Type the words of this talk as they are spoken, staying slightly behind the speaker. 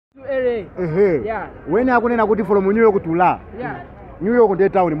Mary. Yeah. When akunena kuti from New York to La. Yeah. New York ndiye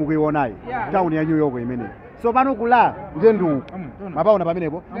town mukuionayo. Town ya New York imene. So pano kula ndiye ndu. Mabaona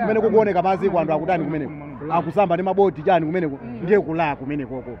pamenepo. Kumene kukuoneka maziko anthu akutani kumeneko. Akusamba ndi maboti chani kumeneko. Ndiye kula kumene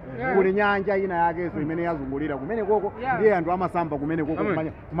koko. Kuli nyanja ina yake so imene yazungulira kumene koko. Ndiye anthu amasamba kumene koko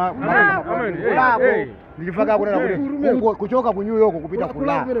kumanya. Kulako ndilifaka kunena kuti kuchoka ku New York kupita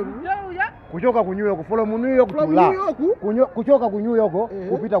kula. Kuchoka ku New York from New York to La. Kuchoka ku New York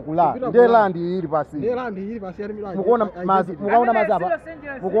kupita kula. Ndiye land ili pasi. Ndiye land ili pasi ali milani. Mukuona mazi, mukaona mazapa.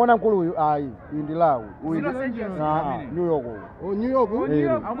 Mukuona mkulu huyu indi lawu. New York. Oh New York.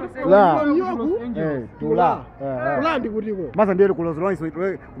 La. New York. Tula. Kula ndi kutiko. Masa ndiye ku Los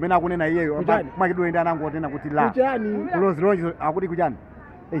Angeles kumena akunena iyeyo. Makidwe enda nango tena kuti la. Kuchani. Ku Los Angeles akuti kuchani.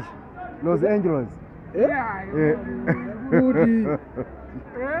 Los Angeles. Kuti.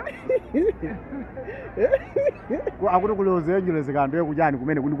 Akuti ku Los Angeles kandiye kuchani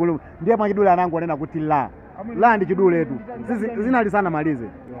kumene kuli ndiye makidwe anango tena kuti la. La ndi chidule tu. Zinali sana malize.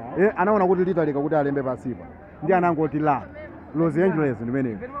 Anaona kuti litalika kuti alembe pasipa. Ndiye anangoti la. Los Angeles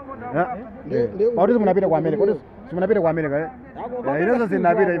ndimene. Pauti munapita kwa America. Pauti munapita kwa America Inezo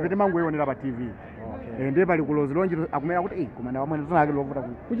zinapita ifite mangoyonera pa TV. Ndiye pali ku Los Angeles akumera kuti kumanda wamwe tunake lovuta ku.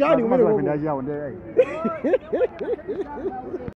 Kuchani kumene.